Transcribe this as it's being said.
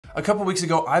A couple weeks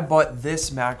ago, I bought this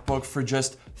MacBook for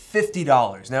just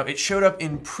 $50. Now, it showed up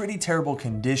in pretty terrible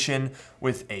condition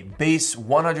with a base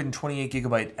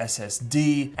 128GB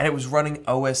SSD, and it was running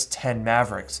OS X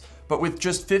Mavericks. But with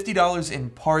just $50 in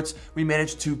parts, we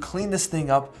managed to clean this thing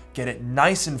up, get it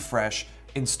nice and fresh,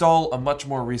 install a much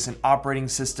more recent operating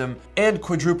system, and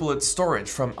quadruple its storage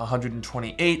from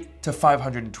 128 to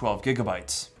 512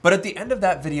 gigabytes. But at the end of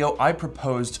that video, I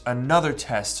proposed another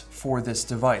test for this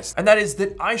device, and that is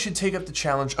that I should take up the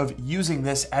challenge of using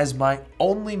this as my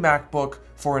only MacBook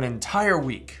for an entire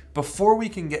week. Before we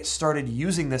can get started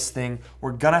using this thing,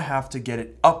 we're gonna have to get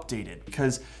it updated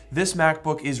because this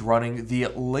MacBook is running the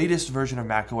latest version of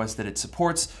macOS that it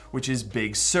supports, which is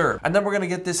Big Sur. And then we're gonna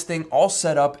get this thing all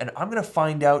set up and I'm gonna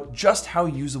find out just how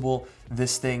usable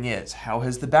this thing is. How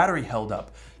has the battery held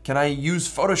up? Can I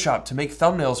use Photoshop to make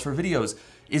thumbnails for videos?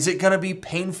 Is it gonna be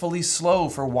painfully slow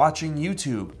for watching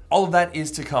YouTube? All of that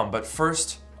is to come, but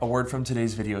first, a word from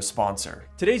today's video sponsor.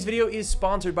 Today's video is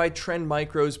sponsored by Trend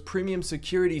Micro's Premium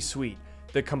Security Suite,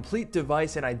 the complete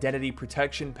device and identity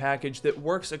protection package that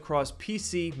works across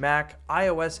PC, Mac,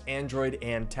 iOS, Android,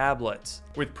 and tablets.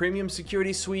 With Premium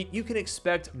Security Suite, you can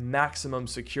expect maximum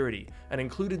security, an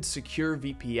included secure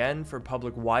VPN for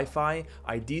public Wi-Fi,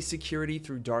 ID security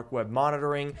through dark web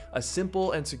monitoring, a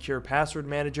simple and secure password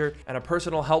manager, and a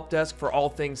personal help desk for all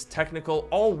things technical,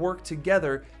 all work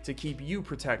together to keep you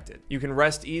protected. You can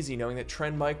rest easy knowing that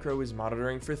Trend Micro is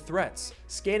monitoring for threats,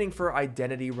 scanning for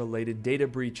identity-related data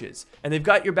breaches, and they've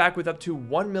got your back with up to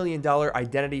 $1 million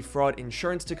identity fraud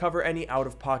insurance to cover any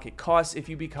out-of-pocket costs if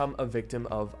you become a victim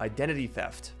of identity theft.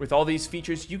 With all these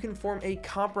features, you can form a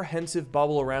comprehensive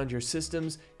bubble around your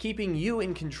systems, keeping you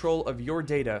in control of your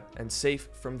data and safe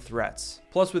from threats.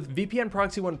 Plus, with VPN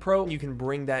Proxy 1 Pro, you can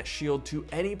bring that shield to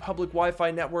any public Wi-Fi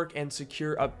network and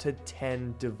secure up to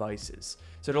 10 devices.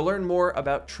 So to learn more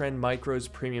about Trend Micro's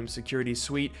Premium Security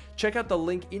Suite, check out the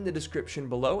link in the description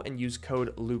below and use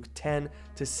code LUKE10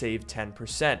 to save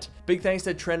 10%. Big thanks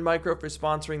to Trend Micro for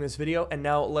sponsoring this video, and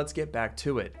now let's get back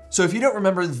to it. So if you don't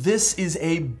remember, this is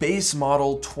a base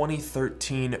model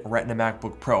 2013 Retina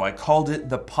MacBook Pro. I called it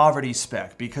the poverty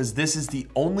spec because this is the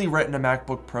only Retina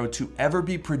MacBook Pro to ever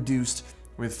be produced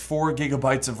with 4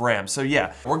 gigabytes of RAM. So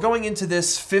yeah, we're going into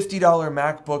this $50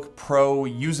 MacBook Pro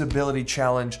usability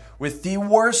challenge with the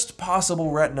worst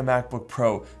possible Retina MacBook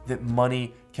Pro that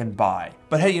money can buy.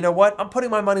 But hey, you know what? I'm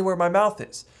putting my money where my mouth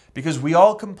is because we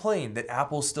all complain that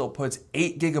Apple still puts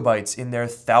 8 gigabytes in their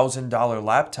 $1,000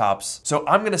 laptops. So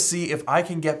I'm gonna see if I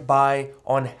can get by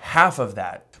on half of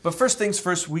that. But first things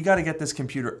first, we gotta get this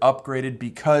computer upgraded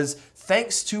because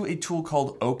thanks to a tool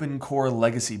called Opencore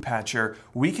Legacy Patcher,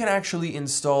 we can actually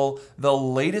install the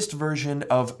latest version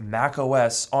of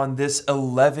macOS on this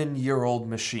 11-year-old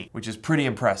machine, which is pretty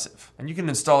impressive. And you can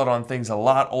install it on things a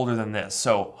lot older than this,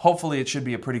 so hopefully it should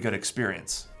be a pretty good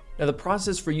experience. Now the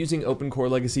process for using Opencore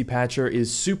Legacy Patcher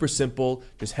is super simple.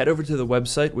 Just head over to the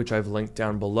website, which I've linked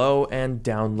down below, and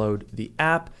download the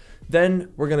app.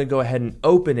 Then we're gonna go ahead and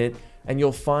open it, and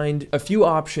you'll find a few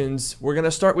options. We're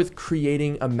gonna start with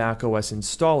creating a macOS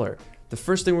installer. The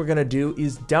first thing we're gonna do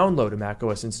is download a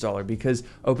macOS installer because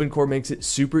Opencore makes it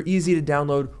super easy to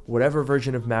download whatever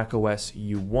version of macOS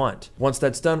you want. Once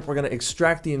that's done, we're gonna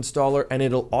extract the installer and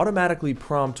it'll automatically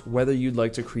prompt whether you'd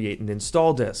like to create an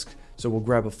install disk. So we'll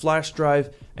grab a flash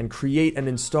drive and create an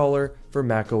installer for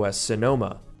macOS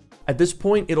Sonoma. At this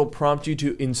point, it'll prompt you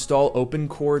to install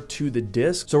Opencore to the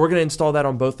disk. So we're gonna install that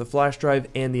on both the flash drive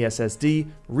and the SSD,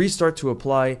 restart to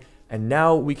apply, and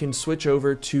now we can switch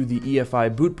over to the EFI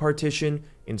boot partition,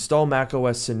 install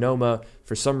macOS Sonoma.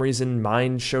 For some reason,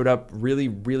 mine showed up really,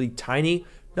 really tiny.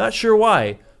 Not sure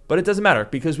why, but it doesn't matter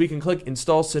because we can click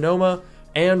install Sonoma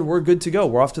and we're good to go.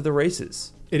 We're off to the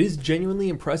races. It is genuinely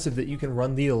impressive that you can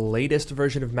run the latest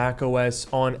version of macOS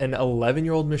on an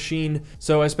 11-year-old machine,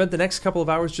 so I spent the next couple of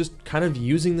hours just kind of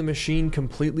using the machine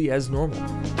completely as normal.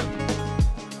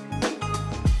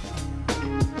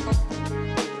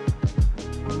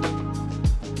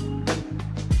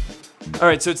 All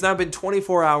right, so it's now been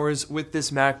 24 hours with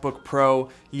this MacBook Pro.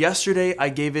 Yesterday, I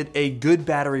gave it a good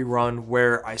battery run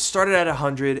where I started at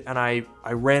 100 and I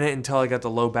ran it until I got the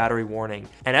low battery warning.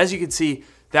 And as you can see,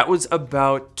 that was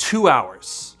about 2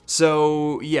 hours.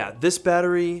 So yeah, this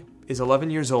battery is 11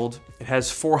 years old. It has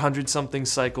 400 something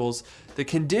cycles. The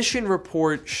condition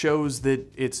report shows that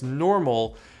it's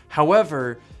normal.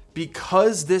 However,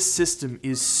 because this system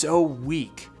is so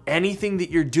weak, anything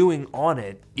that you're doing on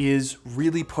it is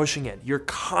really pushing it. You're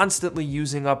constantly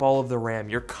using up all of the RAM.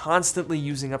 You're constantly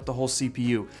using up the whole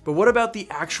CPU. But what about the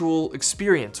actual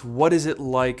experience? What is it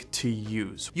like to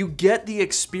use? You get the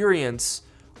experience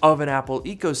of an Apple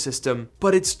ecosystem,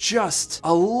 but it's just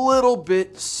a little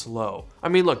bit slow. I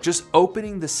mean, look, just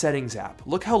opening the settings app,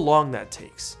 look how long that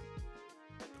takes.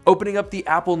 Opening up the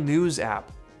Apple News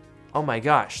app, oh my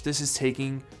gosh, this is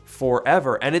taking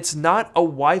forever. And it's not a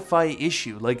Wi-Fi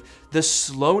issue. Like, the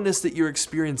slowness that you're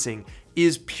experiencing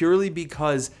is purely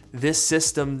because this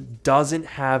system doesn't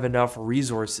have enough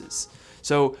resources.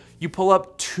 So you pull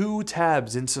up 2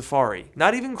 tabs in Safari,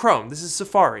 not even Chrome, this is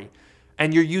Safari,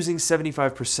 and you're using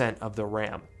 75% of the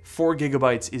RAM. 4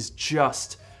 gigabytes is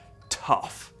just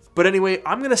tough. But anyway,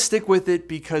 I'm gonna stick with it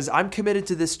because I'm committed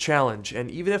to this challenge,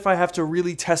 and even if I have to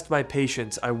really test my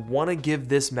patience, I wanna give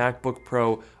this MacBook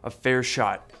Pro a fair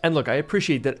shot. And look, I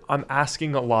appreciate that I'm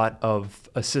asking a lot of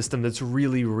a system that's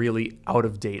really, really out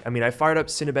of date. I mean, I fired up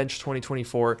Cinebench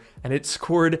 2024 and it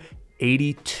scored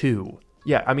 82.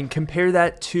 Yeah, I mean, compare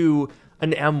that to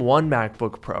an M1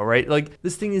 MacBook Pro, right? Like,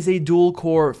 this thing is a dual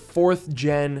core 4th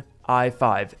gen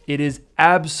i5. It is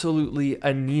absolutely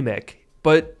anemic.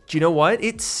 But do you know what?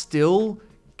 It still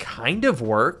kind of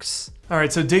works. All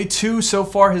right, so day 2 so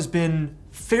far has been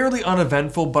fairly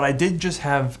uneventful, but I did just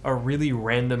have a really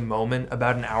random moment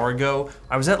about an hour ago.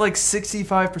 I was at like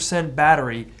 65%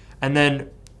 battery, and then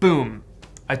boom,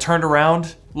 I turned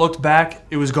around, looked back,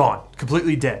 it was gone,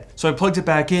 completely dead. So I plugged it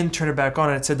back in, turned it back on,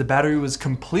 and it said the battery was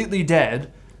completely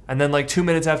dead. And then like 2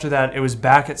 minutes after that, it was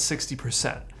back at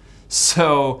 60%.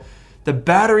 So the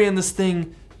battery in this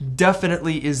thing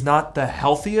definitely is not the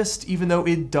healthiest, even though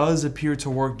it does appear to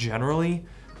work generally.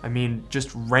 I mean,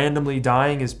 just randomly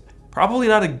dying is probably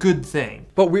not a good thing.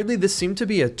 But weirdly, this seemed to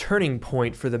be a turning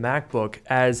point for the MacBook,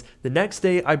 as the next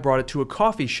day I brought it to a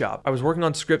coffee shop. I was working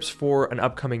on scripts for an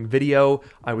upcoming video,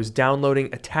 I was downloading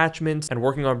attachments and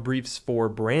working on briefs for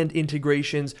brand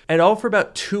integrations, and all for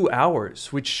about 2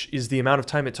 hours, which is the amount of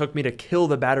time it took me to kill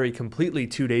the battery completely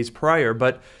 2 days prior.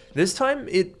 But this time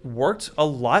it worked a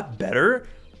lot better.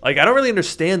 Like, I don't really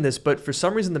understand this, but for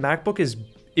some reason the MacBook is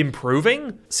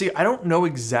improving. See, I don't know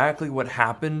exactly what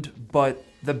happened, but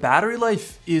the battery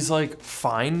life is like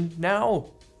fine now.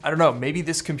 I don't know, maybe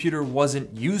this computer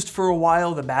wasn't used for a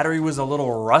while, the battery was a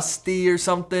little rusty or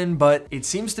something, but it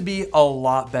seems to be a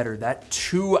lot better. That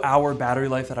 2-hour battery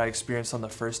life that I experienced on the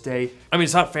first day, I mean,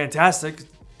 it's not fantastic,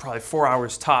 probably 4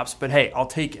 hours tops, but hey, I'll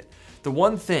take it. The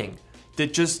one thing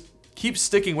that just keeps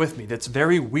sticking with me, that's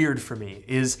very weird for me,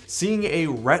 is seeing a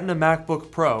Retina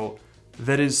MacBook Pro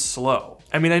that is slow.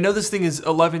 I mean, I know this thing is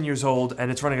 11 years old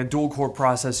and it's running a dual core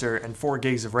processor and 4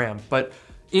 gigs of RAM, but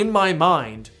in my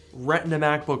mind, Retina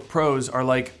MacBook Pros are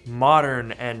like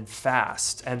modern and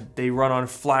fast, and they run on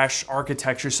flash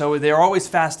architecture, so they're always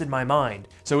fast in my mind.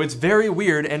 So it's very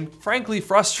weird and frankly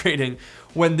frustrating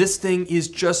when this thing is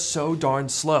just so darn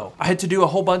slow. I had to do a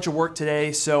whole bunch of work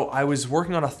today, so I was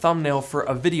working on a thumbnail for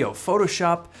a video,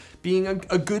 Photoshop being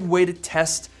a good way to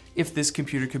test if this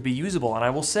computer could be usable. And I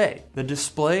will say, the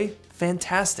display,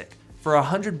 fantastic. For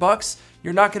 $100,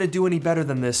 you're not gonna do any better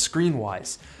than this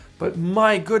screen-wise. But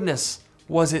my goodness,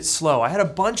 was it slow. I had a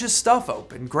bunch of stuff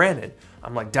open, granted.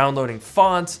 I'm like downloading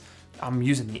fonts, I'm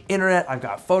using the internet, I've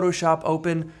got Photoshop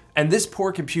open, and this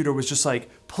poor computer was just like,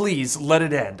 please let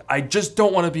it end. I just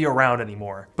don't want to be around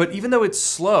anymore. But even though it's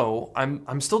slow,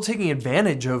 I'm still taking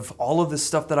advantage of all of the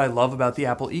stuff that I love about the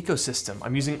Apple ecosystem.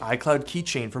 I'm using iCloud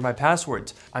Keychain for my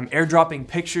passwords. I'm airdropping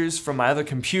pictures from my other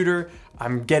computer.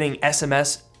 I'm getting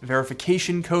SMS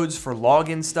verification codes for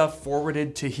login stuff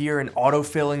forwarded to here and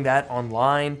autofilling that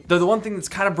online. Though the one thing that's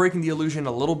kind of breaking the illusion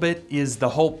a little bit is the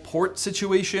whole port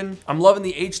situation. I'm loving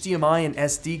the HDMI and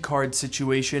SD card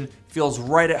situation. Feels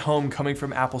right at home coming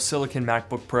from Apple Silicon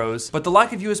MacBook Pros. But the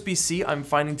lack of USB-C I'm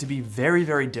finding to be very,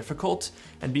 very difficult.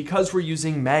 And because we're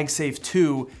using MagSafe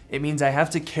 2, it means I have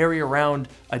to carry around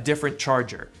a different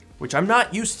charger, which I'm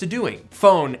not used to doing.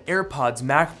 Phone, AirPods,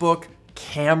 MacBook,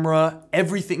 camera,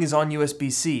 everything is on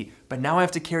USB-C, but now I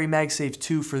have to carry MagSafe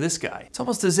 2 for this guy. It's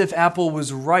almost as if Apple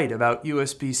was right about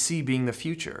USB-C being the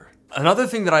future. Another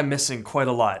thing that I'm missing quite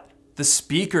a lot, the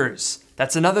speakers.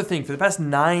 That's another thing. For the past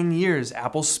 9 years,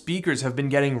 Apple speakers have been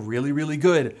getting really, really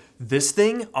good. This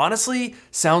thing, honestly,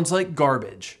 sounds like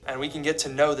garbage. And we can get to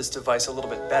know this device a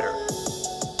little bit better.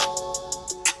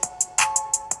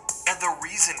 The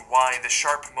reason why the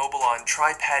Sharp Mobile-On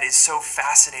tripod is so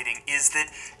fascinating is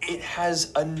that it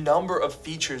has a number of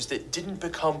features that didn't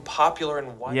become popular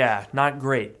and widely. Yeah, not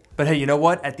great. But hey, you know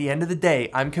what? At the end of the day,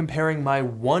 I'm comparing my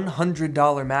 $100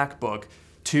 MacBook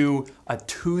to a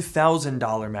 $2,000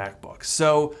 MacBook.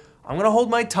 So I'm gonna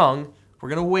hold my tongue. We're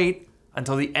gonna wait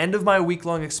until the end of my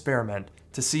week-long experiment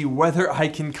to see whether I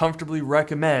can comfortably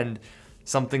recommend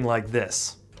something like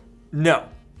this. No,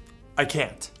 I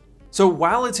can't. So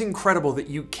while it's incredible that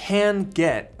you can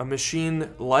get a machine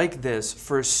like this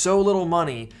for so little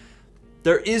money,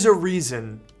 there is a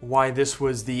reason why this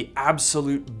was the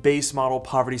absolute base model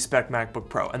poverty spec MacBook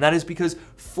Pro, and that is because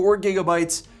 4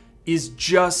 gigabytes is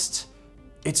just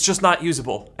not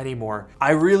usable anymore.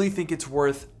 I really think it's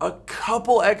worth a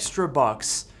couple extra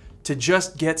bucks to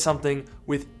just get something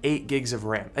with 8 gigs of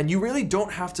RAM. And you really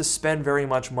don't have to spend very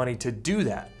much money to do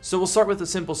that. So we'll start with a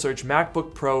simple search,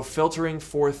 MacBook Pro, filtering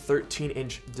for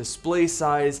 13-inch display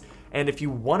size. And if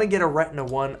you want to get a Retina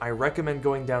one, I recommend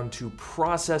going down to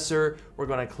processor. We're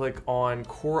going to click on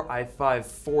Core i5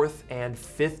 4th and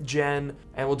 5th gen,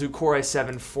 and we'll do Core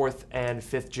i7 4th and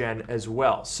 5th gen as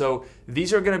well. So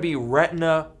these are going to be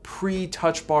Retina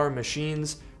pre-touch bar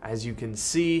machines, as you can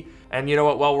see. And you know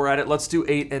what, while we're at it, let's do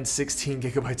 8 and 16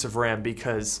 gigabytes of RAM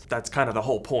because that's kind of the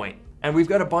whole point. And we've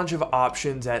got a bunch of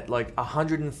options at like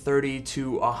 $130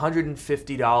 to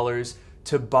 $150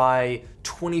 to buy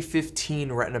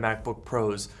 2015 Retina MacBook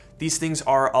Pros. These things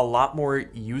are a lot more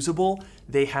usable.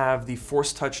 They have the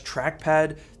Force Touch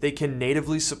trackpad. They can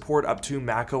natively support up to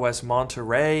macOS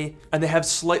Monterey, and they have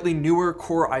slightly newer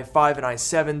Core i5 and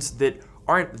i7s that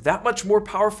aren't that much more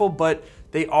powerful, but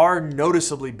they are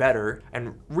noticeably better,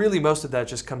 and really most of that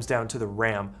just comes down to the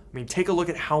RAM. I mean, take a look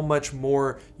at how much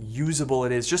more usable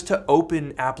it is just to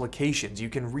open applications. You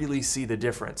can really see the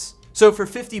difference. So for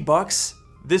 50 bucks,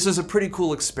 this is a pretty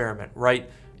cool experiment,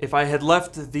 right? If I had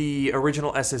left the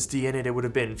original SSD in it, it would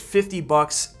have been 50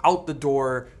 bucks out the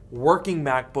door, working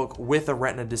MacBook with a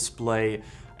Retina display.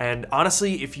 And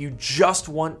honestly, if you just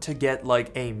want to get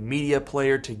like a media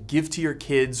player to give to your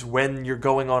kids when you're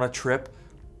going on a trip,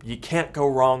 you can't go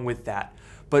wrong with that.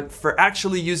 But for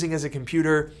actually using as a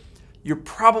computer, you're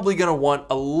probably gonna want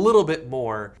a little bit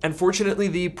more. And fortunately,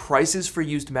 the prices for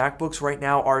used MacBooks right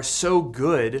now are so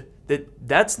good that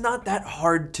that's not that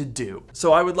hard to do.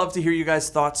 So I would love to hear you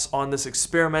guys' thoughts on this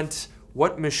experiment.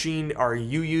 What machine are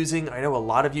you using? I know a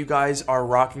lot of you guys are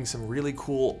rocking some really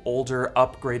cool, older,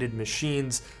 upgraded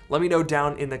machines. Let me know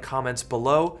down in the comments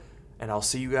below, and I'll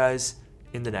see you guys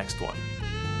in the next one.